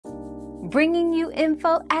bringing you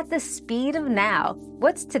info at the speed of now.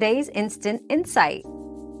 What's today's instant insight?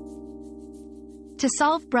 To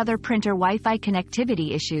solve Brother printer Wi-Fi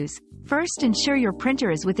connectivity issues, first ensure your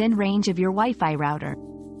printer is within range of your Wi-Fi router.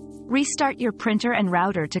 Restart your printer and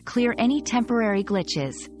router to clear any temporary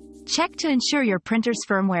glitches. Check to ensure your printer's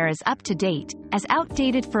firmware is up to date, as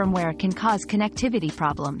outdated firmware can cause connectivity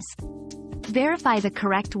problems. Verify the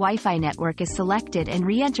correct Wi-Fi network is selected and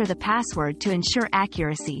re-enter the password to ensure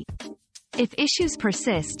accuracy. If issues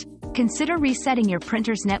persist, consider resetting your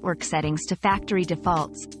printer's network settings to factory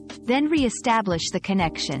defaults, then re-establish the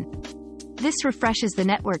connection. This refreshes the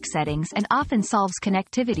network settings and often solves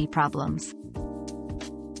connectivity problems.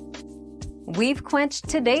 We've quenched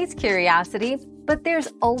today's curiosity, but there's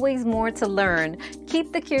always more to learn.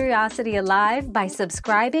 Keep the curiosity alive by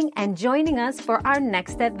subscribing and joining us for our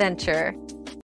next adventure.